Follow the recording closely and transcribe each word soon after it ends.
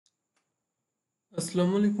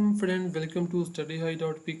Assalamualaikum friend, welcome to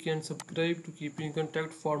STUDYHIGH.Pk and subscribe to keep in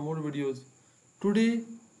contact for more videos. Today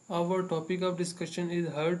our topic of discussion is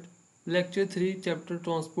heart, lecture 3 chapter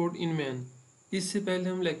transport in man. इससे पहले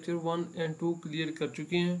हम lecture 1 and 2 clear कर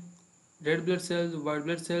चुके हैं, red blood cells, white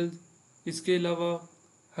blood cells. इसके अलावा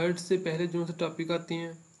heart से पहले जो से टॉपिक आते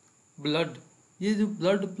हैं ब्लड, ये जो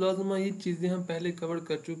ब्लड प्लाज्मा ये चीज़ें हम पहले कवर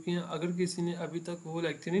कर चुके हैं। अगर किसी ने अभी तक वो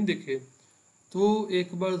लेक्चर नहीं देखे तो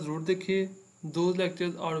एक बार ज़रूर देखिए, दो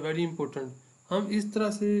लेक्चर्स आर वेरी इंपॉर्टेंट। हम इस तरह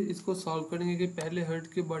से इसको सॉल्व करेंगे कि पहले हार्ट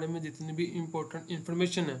के बारे में जितनी भी इम्पोर्टेंट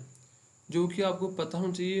इन्फॉर्मेशन है जो कि आपको पता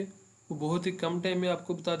होना चाहिए वो बहुत ही कम टाइम में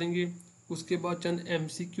आपको बता देंगे। उसके बाद चंद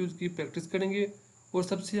MCQs की प्रैक्टिस करेंगे और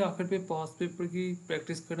सबसे आखिर पे पास पेपर की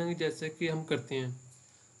प्रैक्टिस करेंगे जैसे कि हम करते हैं।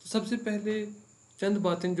 तो सबसे पहले चंद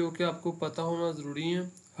बातें जो कि आपको पता होना ज़रूरी हैं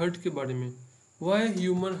हार्ट के बारे में। Why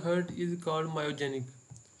human heart is called myogenic.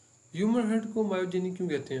 Human heart को मायोजेनिक क्यों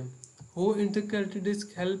कहते हैं? हो intercalated disc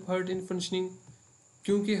help heart in functioning,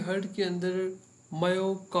 क्योंकि हार्ट के अंदर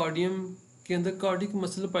मायोकार्डियम के अंदर कार्डिक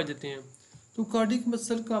मसल पाए जाते हैं। तो कार्डिक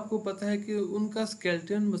मसल का आपको पता है कि उनका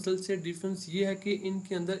स्केलेटन मसल से डिफरेंस ये है कि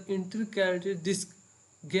इनके अंदर इंटरकैलेटेड डिस्क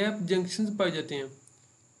गैप जंक्शंस पाए जाते हैं।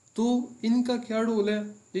 तो इनका क्या रोल है,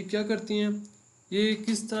 ये क्या करती हैं, ये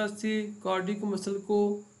किस तरह से कार्डिक मसल को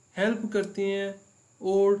हेल्प करती हैं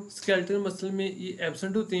और स्केलेटल मसल में ये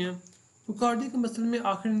एब्सेंट होते हैं। तो कार्डिक मसल में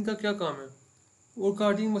आखिर इनका क्या काम है और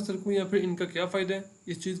कार्डिक मसल को या फिर इनका क्या फ़ायदा है,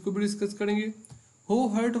 इस चीज़ को भी डिस्कस करेंगे। हो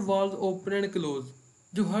heart valve open and close,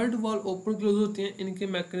 जो हार्ट वाल्व ओपन क्लोज होते हैं इनके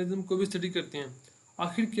मैकेनिज्म को भी स्टडी करते हैं।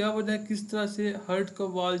 आखिर क्या वजह है, किस तरह से हार्ट का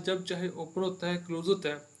वाल्व जब चाहे ओपन होता है क्लोज होता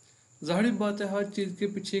है। जाहिर बात है हर चीज़ के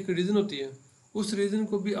पीछे एक रीज़न होती है, उस रीज़न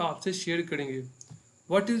को भी आपसे शेयर करेंगे।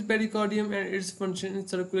 What is pericardium and its function in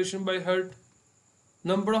circulation by heart,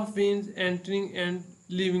 number of veins entering and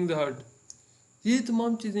leaving the heart, ये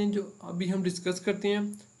तमाम चीज़ें जो अभी हम डिस्कस करते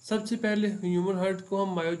हैं। सबसे पहले ह्यूमन हार्ट को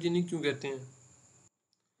हम मायोजेनिक क्यों कहते हैं।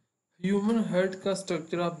 ह्यूमन हार्ट का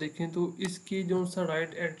स्ट्रक्चर आप देखें तो इसकी जो सा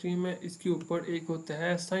राइट एट्रियम है इसके ऊपर एक होता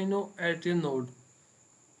है cyano atrial node,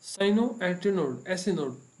 cyano atrial node ऐसे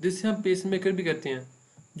नोड जिसे हम पेसमेकर भी कहते हैं,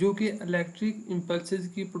 जो कि इलेक्ट्रिक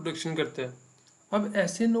इम्पल्सेस की प्रोडक्शन करता है। अब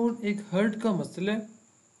ऐसे नोड एक हार्ट का मसल है,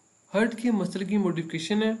 हार्ट के मसल की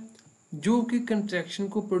मॉडिफिकेशन है जो कि कंट्रैक्शन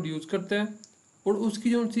को प्रोड्यूस करता है और उसकी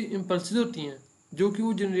जो सी इम्पल्सेस होती हैं जो कि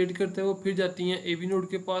वो जनरेट करता है वो फिर जाती हैं एवी नोड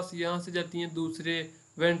के पास, यहाँ से जाती हैं दूसरे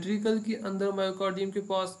वेंट्रिकल के अंदर मायोकार्डियम के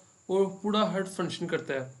पास और पूरा हार्ट फंक्शन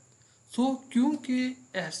करता है। क्योंकि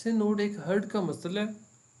ऐसे नोड एक हार्ट का मसल है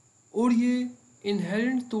और ये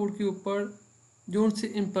इनहेरेंट तौर के ऊपर जो उनसे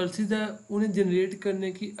इम्पल्सेस है उन्हें जनरेट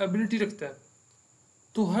करने की एबिलिटी रखता है।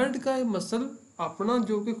 तो हार्ट का मसल अपना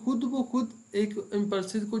जो कि खुद ब खुद एक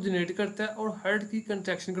इम्पल्सेस को जनरेट करता है और हार्ट की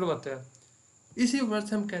कंट्रैक्शन करवाता है। इसी वजह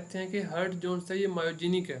से हम कहते हैं कि हार्ट जो है ये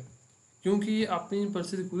मायोजेनिक है, क्योंकि ये अपनी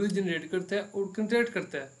इम्पल्सेस खुद जनरेट करता है और कंट्रैक्ट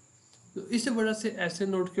करता है। तो इस वजह से ऐसे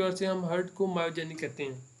नोट की वजह से हम हार्ट को मायोजेनिक कहते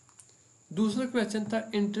हैं। दूसरा क्वेश्चन था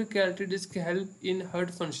intercalated disc help in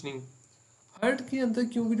heart functioning. Heart के अंदर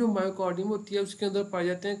क्योंकि जो मायोकार्डियम होती है उसके अंदर पाए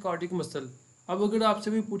जाते हैं कार्डिक मसल। अब अगर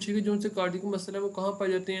आपसे भी पूछेगा जो उनसे कार्डिक मसल है वो कहाँ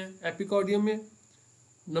पाए जाते हैं, एपिकार्डियम में,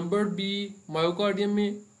 नंबर बी मायोकार्डियम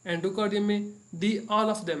में, एंडोकार्डियम में, D all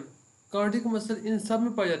of them. Cardiac muscle इन सब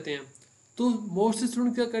में पाए जाते हैं। तो मोस्ट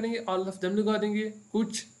स्टूडेंट क्या करेंगे, ऑल ऑफ देम लगा देंगे,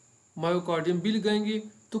 कुछ मायोकार्डियम भी लगाएंगे।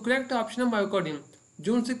 तो करेक्ट ऑप्शन है मायोकार्डियम।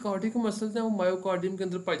 जो उनसे कार्डिक मसल्स हैं वो मायोकार्डियम के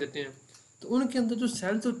अंदर पाए जाते हैं। तो उनके अंदर जो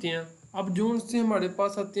सेल्स होती हैं, अब जो उनसे हमारे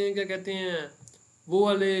पास आते हैं क्या कहते हैं वो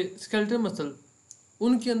वाले स्केलेटल मसल,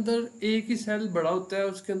 उनके अंदर एक ही सेल बड़ा होता है,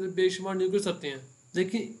 उसके अंदर बेशुमार न्यूक्लियस होते हैं।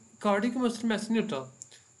 लेकिन कार्डिक मसल में ऐसा नहीं होता,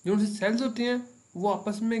 जो उनसे सेल्स होते हैं वो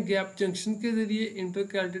आपस में गैप जंक्शन के जरिए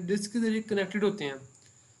इंटरकैलेटेड डिस्क के जरिए कनेक्टेड होते हैं।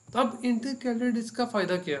 तो अब इंटरकैलेटेड डिस्क का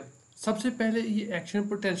फ़ायदा क्या है? सबसे पहले ये एक्शन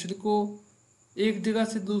पोटेंशियल को एक जगह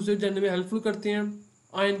से दूसरे जाने में हेल्पफुल करते हैं,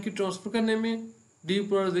 आयन की ट्रांसफ़र करने में,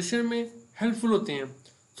 डीपोलराइजेशन में हेल्पफुल होते हैं।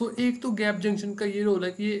 तो एक तो गैप जंक्शन का ये रोल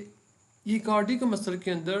है कि ये कार्डिक मसल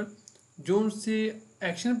के अंदर जो उनसे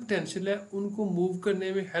एक्शन पोटेंशियल है उनको मूव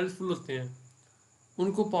करने में हेल्पफुल होते हैं,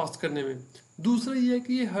 उनको पास करने में। दूसरा ये है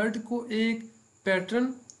कि ये हार्ट को एक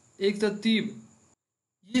पैटर्न, एक तरतीब,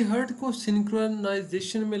 ये हार्ट को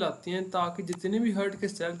सिंक्रोनाइजेशन में लाती हैं ताकि जितने भी हार्ट के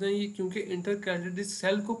सेल्स हैं ये क्योंकि इंटरकैलेटेड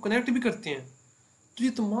सेल को कनेक्ट भी करते हैं, तो ये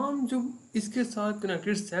तमाम जो इसके साथ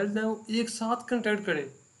कनेक्टेड सेल्स हैं वो एक साथ कनेक्ट करें।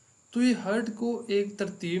 तो ये हार्ट को एक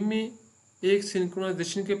तरतीब में, एक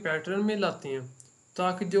सिंक्रोनाइजेशन के पैटर्न में लाते हैं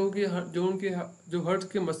ताकि जो उनके जो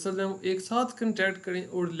हार्ट के मसल्स हैं वो एक साथ कंट्रैक्ट करें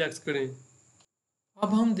और रिलैक्स करें।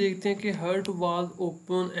 अब हम देखते हैं कि heart valve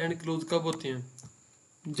open and close कब होते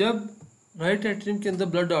हैं। जब राइट एट्रियम के अंदर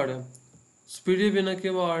ब्लड आ रहा है, सुपीरियर वेना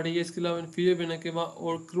केवा आ रही है, इसके अलावा इन्फीरियर वेना केवा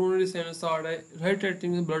और कोरोनरी साइनस आ रहा है, राइट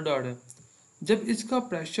एट्रियम में ब्लड आ रहा है। जब इसका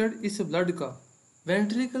प्रेशर इस ब्लड का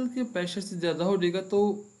वेंट्रिकल के प्रेशर से ज़्यादा हो जाएगा तो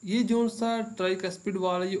ये जो सा ट्राइकस्पिड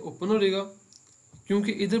वाल है ये ओपन हो जाएगा,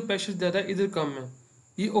 क्योंकि इधर प्रेशर ज़्यादा है इधर कम है,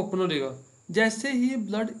 ये ओपन हो जाएगा। जैसे ही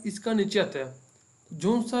ब्लड इसका नीचे आता है,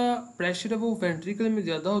 जो सा प्रेशर है वो वेंट्रिकल में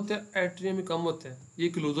ज़्यादा होता है, एट्रियम में कम होता है, ये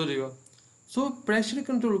क्लोज हो जाएगा। सो प्रेशर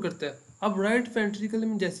कंट्रोल करता है। अब राइट वेंट्रिकल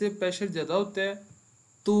में जैसे प्रेशर ज़्यादा होता है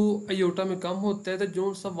तो अयोटा में कम होता है, तो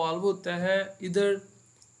जो सा वाल्व होता है इधर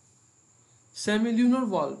सेमिल्यूनर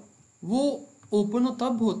वाल्व, वो ओपन हो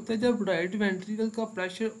तब होता है जब राइट वेंट्रिकल का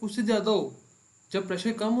प्रेशर उससे ज़्यादा हो। जब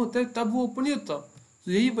प्रेशर कम होता है तब वो ओपन नहीं होता।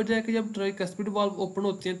 तो यही वजह है कि जब ट्राइकस्पिड वाल्व ओपन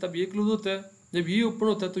होते हैं तब ये क्लोज होता है, जब ये ओपन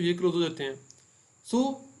होता है तो ये क्लोज हो जाते हैं। सो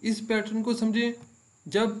इस पैटर्न को समझें,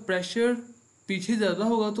 जब प्रेशर पीछे ज़्यादा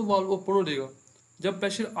होगा तो वाल्व ओपन हो जाएगा, जब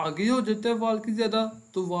प्रेशर आगे हो जाता है वाल्व की ज़्यादा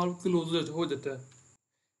तो वाल्व क्लोज हो जाता है।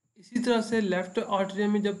 इसी तरह से लेफ्ट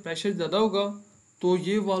आर्टरियम में जब प्रेशर ज़्यादा होगा तो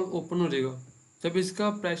ये वाल्व ओपन हो जाएगा, जब इसका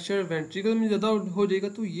प्रेशर वेंट्रिकल में ज़्यादा हो जाएगा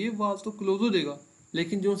तो ये वाल्व तो क्लोज हो जाएगा,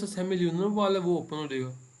 लेकिन जो सा सेमिल्यूनर वाल्व है वो ओपन हो जाएगा।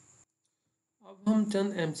 अब हम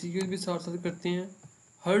चंद MCQ भी साथ साथ करते हैं।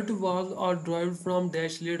 Heart valve are derived from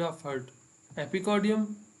dash laid off heart, epicardium,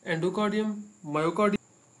 endocardium,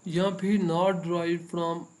 myocardium या फिर नॉट ड्राइव्ड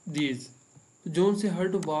फ्रॉम दीज। तो जो से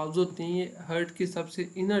हार्ट वाल्व्स होते हैं ये हार्ट के सबसे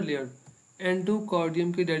इनर लेयर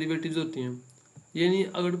एंडोकार्डियम के डेरिवेटिव्स होते हैं। यानी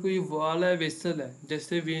अगर कोई वाल है, वेसल है,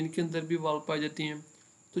 जैसे वेन के अंदर भी वाल पाई जाती हैं,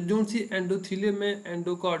 तो जो सी एंडोथीलियम है,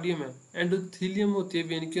 एंडोकार्डियम है, एंडोथीलियम होती है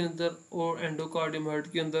वेन के अंदर और एंडोकार्डियम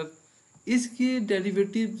हार्ट के अंदर, इसके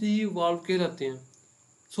डेरिवेटिव ही वाल्व कहलाते हैं।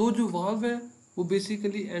 सो जो वाल्व है वो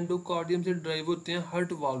बेसिकली एंडोकार्डियम से ड्राइव होते हैं,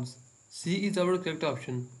 heart valves. C is our correct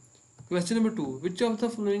option. Question number 2, which of the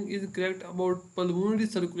following is correct about pulmonary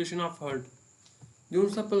circulation of heart. जो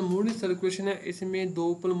सा पल्मोनरी सर्कुलेशन है इसमें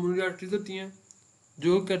दो पल्मोनरी आर्टरीज होती हैं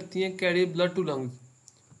जो करती हैं कैरी ब्लड टू लंग्स,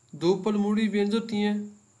 दो पल्मोनरी वेन्स होती हैं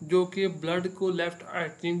जो कि ब्लड को लेफ्ट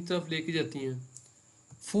एट्रियम की तरफ लेके जाती हैं,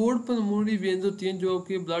 4 पल्मोनरी वेन्स होती हैं जो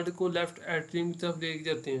कि ब्लड को लेफ्ट एट्रियम की तरफ लेके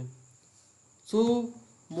जाते हैं। सो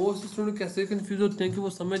मोस्ट स्टूडेंट कैसे कंफ्यूज होते हैं कि वो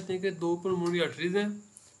समझते हैं कि दो पल्मोनरी आर्टरीज हैं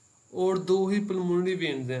और दो ही पल्मोनरी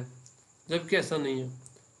वेन्स हैं, जबकि ऐसा नहीं है।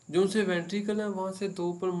 जो से वेंट्रिकल है वहाँ से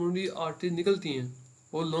दो पल्मोनरी आर्टरीज निकलती हैं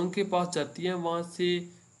और लंग के पास जाती हैं, वहाँ से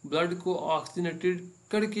ब्लड को ऑक्सीजनेटेड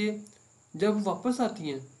करके जब वापस आती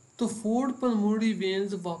हैं तो 4 पल्मोनरी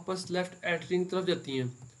वेन्स वापस लेफ्ट एट्रियम की तरफ जाती हैं।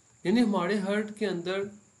 यानी हमारे हार्ट के अंदर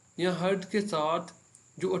या हार्ट के साथ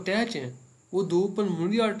जो अटैच हैं वो दो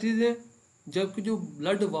पल्मोनरी आर्टरीज हैं, जबकि जो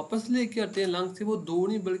ब्लड वापस लेके आते हैं लंग से वो दो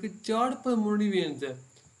नहीं बल्कि 4 पल्मोनरी वेन्स हैं।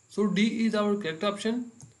 सो D is our correct option.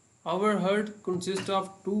 Our heart consist of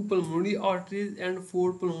 2 pulmonary arteries and 4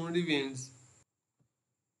 pulmonary veins.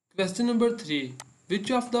 Question number 3.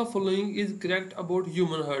 Which of the following is correct about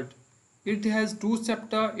human heart? It has 2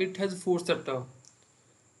 septa, it has 4 septa.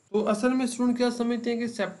 तो असल में student क्या समझते हैं कि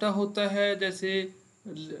septa होता है जैसे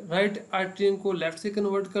राइट एट्रियम को लेफ्ट से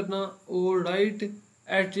कन्वर्ट करना और राइट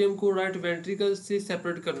एट्रियम को राइट वेंट्रिकल से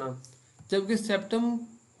सेपरेट करना, जबकि सेप्टम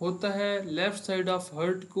होता है लेफ्ट साइड ऑफ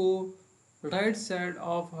हार्ट को राइट साइड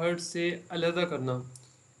ऑफ हार्ट से अलग करना।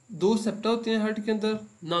 2 सेप्टा होते हैं हार्ट के अंदर,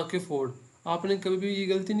 ना कि 4। आपने कभी भी ये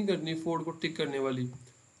गलती नहीं करनी 4 को टिक करने वाली।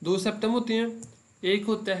 2 सेप्टम होते हैं, एक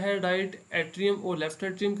होता है राइट एट्रियम और लेफ्ट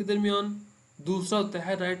एट्रियम के दरमियान, दूसरा होता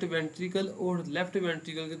है राइट वेंट्रिकल और लेफ्ट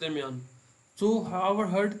वेंट्रिकल के दरमियान। So our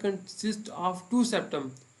heart consist of 2 septum,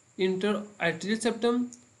 inter atrial septum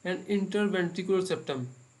and inter ventricular septum.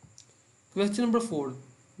 Question number 4,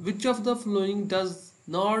 which of the flowing does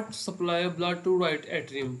not supply blood to right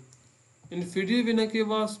atrium? Inferior vena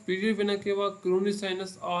cava, superior vena cava, coronary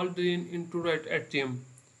sinus all drain into right atrium.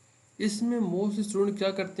 इसमें most student क्या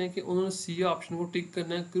करते हैं कि उन्होंने C option को टिक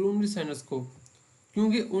करना है coronary sinus को,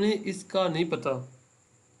 क्योंकि उन्हें इसका नहीं पता।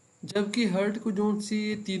 जबकि हार्ट को जो सी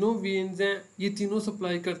ये तीनों वेन्स हैं ये तीनों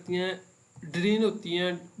सप्लाई करती हैं, ड्रेन होती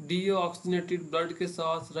हैं डीऑक्सीजनेटेड ब्लड के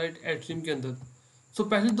साथ राइट एट्रियम के अंदर। सो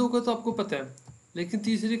पहले दो का तो आपको पता है, लेकिन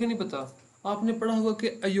तीसरे का नहीं पता। आपने पढ़ा होगा कि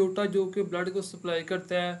अयोटा जो कि ब्लड को सप्लाई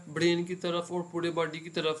करता है ब्रेन की तरफ और पूरे बॉडी की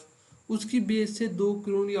तरफ, उसकी बेस से 2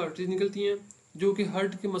 कोरोनरी आर्टरीज निकलती हैं जो कि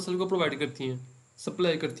हार्ट के मसल को प्रोवाइड करती हैं,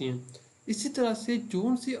 सप्लाई करती हैं। इसी तरह से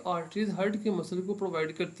जो सी आर्टरीज हार्ट के मसल को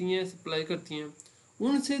प्रोवाइड करती हैं, सप्लाई करती हैं,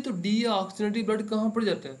 उनसे तो डीऑक्सीजनेटेड ब्लड कहाँ पर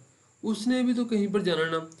जाता है, उसने भी तो कहीं पर जाना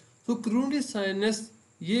ना। तो कोरोनरी साइनस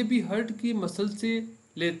ये भी हार्ट की मसल से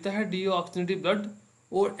लेता है डीऑक्सीजनेटेड ब्लड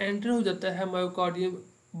और एंटर हो जाता है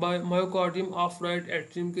मायोकार्डियम ऑफ राइट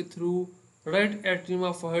एट्रियम के through right atrium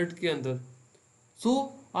of heart के अंदर। So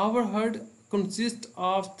our heart consist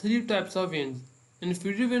of 3 types of veins,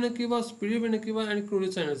 inferior vena cava, superior vena cava and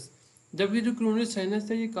chronic sinus. जब ये जो क्रोनिक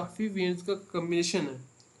साइनस है ये काफ़ी वेन्स का कम्बिनेशन है।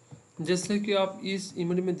 जैसे कि आप इस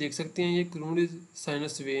इमेज में देख सकते हैं, ये क्रोनिक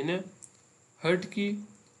साइनस वेन है हार्ट की।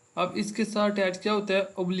 अब इसके साथ अटैच क्या होता है,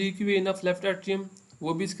 oblique when of left atrium,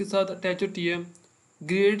 वो भी इसके साथ अटैच होती है।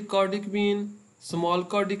 Great cardiac when, small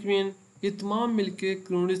cardiac when, ये तमाम मिलके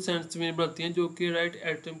क्रोनिक साइनस वेन बनाती हैं, जो कि राइट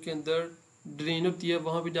एट्रियम के अंदर ड्रेन होती है,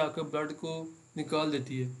 वहाँ पे जाकर ब्लड को निकाल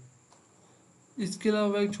देती है। इसके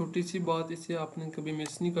अलावा एक छोटी सी बात, इसे आपने कभी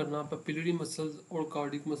मिस नहीं करना, पपिलरी मसल्स और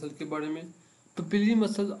कार्डिक मसल के बारे में। पपिलरी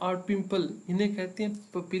मसल्स आर पिंपल, इन्हें कहते हैं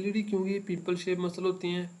पपिलरी क्योंकि ये पिंपल शेप मसल होती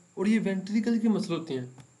हैं और ये वेंट्रिकल की मसल होती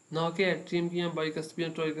हैं, ना कि एट्रियम की या बाइकस्पी या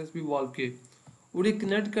ट्राइकस्पी वाल्व के, और ये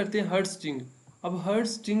कनेक्ट करते हैं हार्ट स्ट्रिंग। अब हार्ट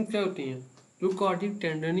स्ट्रिंग क्या होती हैं, जो कार्डिक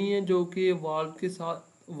टेंडनी है, जो कि वाल्व के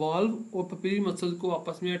साथ वाल्व और पपिलरी मसल को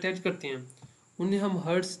आपस में अटैच करते हैं, उन्हें हम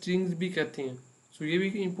हार्ट स्ट्रिंग्स भी कहते हैं। सो ये भी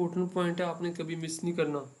एक इम्पोर्टेंट पॉइंट है, आपने कभी मिस नहीं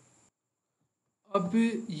करना। अब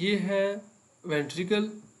ये है वेंट्रिकल,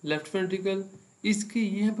 लेफ्ट वेंट्रिकल, इसके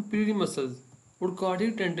ये हैं पपिलरी मसल्स, और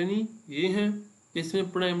कार्डिक टेंडनी ये हैं,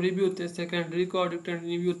 इसमें प्राइमरी भी होते हैं, सेकेंडरी कार्डिक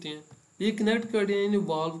टेंडनी भी होते हैं। ये कनेक्ट कर रहे हैं इन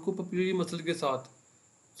वाल्व को पपिलरी मसल के साथ।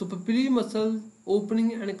 सो पपिलरी muscle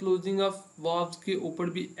opening and closing of valves के ऊपर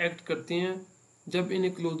भी एक्ट करते हैं। जब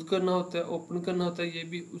इन्हें क्लोज करना होता है, ओपन करना होता है, ये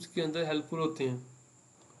भी उसके अंदर हेल्पफुल होते हैं।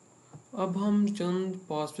 अब हम चंद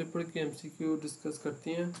पास पेपर के MCQ डिस्कस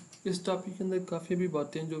करते हैं। इस टॉपिक के अंदर काफ़ी भी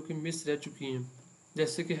बातें जो कि मिस रह चुकी हैं,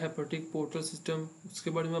 जैसे कि हेपेटिक पोर्टल सिस्टम, उसके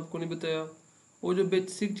बारे में आपको नहीं बताया, और जो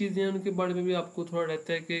बेसिक चीज़ें हैं उनके बारे में भी आपको थोड़ा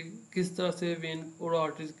रहता है कि किस तरह से वेन और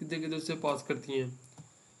आर्टरीज किधर किधर से पास करती हैं।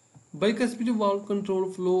 Bicuspid valve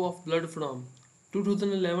control flow of blood from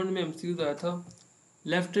 2011 में MCQ आया था।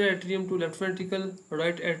 Left atrium to left ventricle,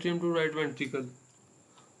 right atrium to right ventricle.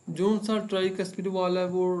 जो सा ट्राइकस्पिड वाल है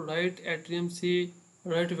वो राइट एट्रियम से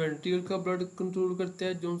राइट वेंट्रिकल का ब्लड कंट्रोल करता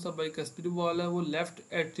है। जो सा बाइकस्पिड वाल है वो लेफ्ट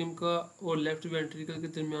एट्रियम का और लेफ्ट वेंट्रिकल के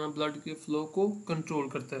दरमियान ब्लड के फ्लो को कंट्रोल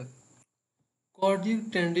करता है। Cardiac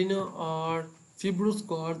टेंडिन are fibrous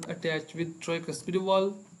cord attached with tricuspid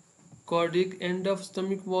valve, cardiac end of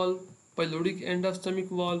stomach valve, pyloric end of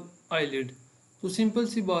stomach valve, eyelid। तो सिंपल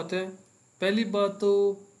सी बात है, पहली बात तो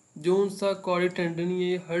जो सा कार्डियक टेंडन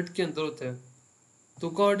ये हार्ट के अंदर होता है, तो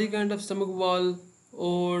कार्डियक एंड ऑफ स्टमक वाल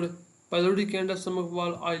और पाइलोरिक एंड ऑफ स्टमक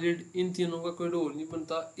वाल, आईलिड, इन तीनों का कोई रोल नहीं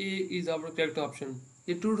बनता। ए इज आवर करेक्ट ऑप्शन।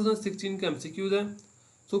 ये 2016 का MCQ है।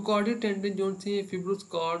 तो कार्डियक टेंडन जोन से फिब्रोस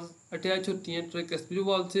कार्ड्स अटैच होती हैं ट्राइकस्पिड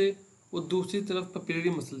वाल से और दूसरी तरफ पपिलरी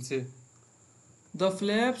मसल से। द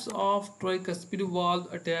फ्लैप्स ऑफ ट्राइकस्पिड वाल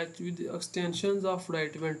attach with extensions of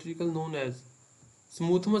right ventricle known as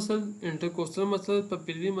smooth muscle, intercostal muscle,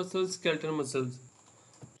 पपिलरी muscle, skeletal muscles.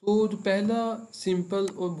 तो जो पहला सिंपल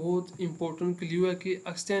और बहुत इंपॉर्टेंट क्ल्यू है कि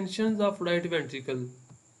एक्सटेंशंस ऑफ राइट वेंट्रिकल,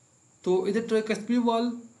 तो इधर ट्राइकस्पिड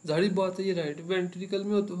वाल जाहिर बात है ये राइट वेंट्रिकल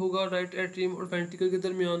में होगा, राइट एट्रियम और वेंट्रिकल के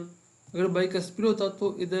दरमियान। अगर बाइकस्पिड होता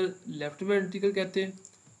तो इधर लेफ्ट वेंट्रिकल कहते हैं।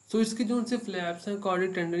 सो इसके जो से फ्लैप्स हैं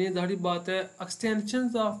कार्डियक टेंडन, जाहिर बात है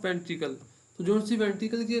एक्सटेंशंस ऑफ वेंट्रिकल, तो जो सी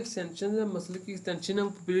वेंट्रिकल की एक्सटेंशन है, मसल की एक्सटेंशन है, वो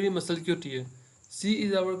पपिलरी मसल की होती है। सी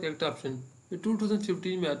इज आवर करेक्ट ऑप्शन। ये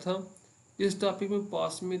 2015 में आया था। इस टॉपिक में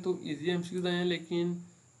पास में तो इजी MCQ आए हैं, लेकिन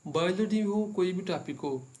बायोलॉजी हो कोई भी टॉपिक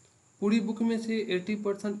हो, पूरी बुक में से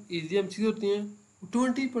 80% ईजी MCQ होती हैं,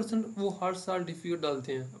 20% वो हर साल डिफिकल्ट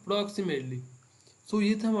डालते हैं अप्रॉक्सीमेटली। सो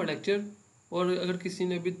ये था हमारा लेक्चर। और अगर किसी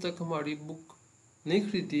ने अभी तक हमारी बुक नहीं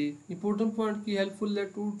खरीदी, इंपॉर्टेंट पॉइंट की हेल्पफुल है,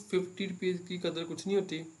 250 रुपीज़ की कदर कुछ नहीं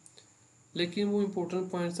होती, लेकिन वो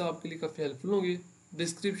इंपॉर्टेंट पॉइंट्स आपके लिए काफ़ी हेल्पफुल होंगे।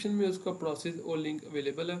 डिस्क्रिप्शन में उसका प्रोसेस और लिंक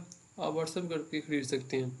अवेलेबल है, आप व्हाट्सएप करके खरीद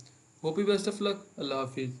सकते हैं। Hope you best of luck. अल्लाह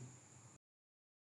हाफिज़।